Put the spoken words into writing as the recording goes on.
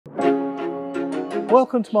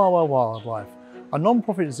Welcome to Marwell Wildlife, a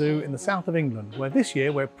non-profit zoo in the south of England, where this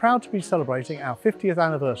year we're proud to be celebrating our 50th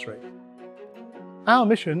anniversary. Our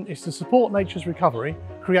mission is to support nature's recovery,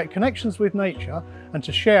 create connections with nature, and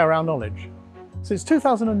to share our knowledge. Since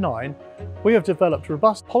 2009, we have developed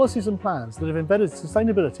robust policies and plans that have embedded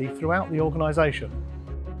sustainability throughout the organisation.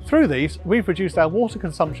 Through these, we've reduced our water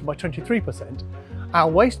consumption by 23%, our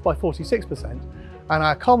waste by 46%, and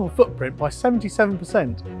our carbon footprint by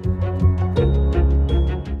 77%.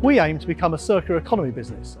 We aim to become a circular economy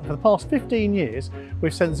business, and for the past 15 years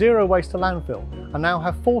we've sent zero waste to landfill and now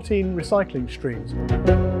have 14 recycling streams.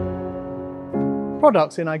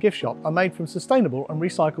 Products in our gift shop are made from sustainable and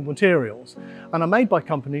recycled materials and are made by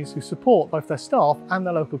companies who support both their staff and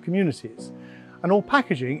their local communities. And all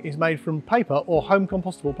packaging is made from paper or home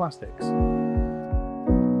compostable plastics.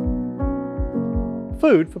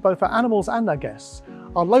 Food for both our animals and our guests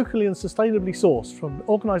are locally and sustainably sourced from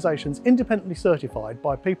organisations independently certified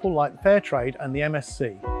by people like Fair Trade and the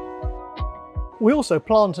MSC. We also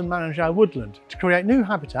plant and manage our woodland to create new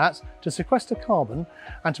habitats, to sequester carbon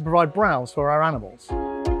and to provide browse for our animals.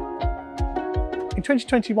 In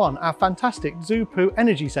 2021, our fantastic Zoo Poo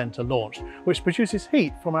Energy Centre launched, which produces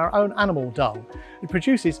heat from our own animal dung. It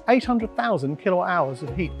produces 800,000 kilowatt hours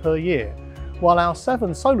of heat per year, while our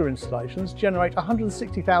 7 solar installations generate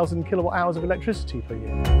 160,000 kilowatt hours of electricity per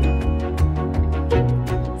year.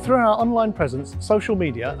 Through our online presence, social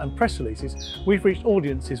media and press releases, we've reached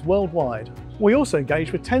audiences worldwide. We also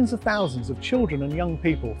engage with tens of thousands of children and young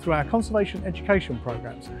people through our conservation education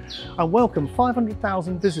programmes and welcome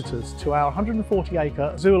 500,000 visitors to our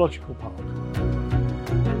 140-acre zoological park.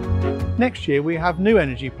 Next year we have new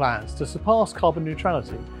energy plans to surpass carbon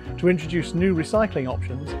neutrality, to introduce new recycling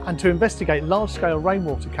options and to investigate large-scale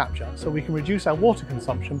rainwater capture so we can reduce our water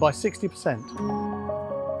consumption by 60%.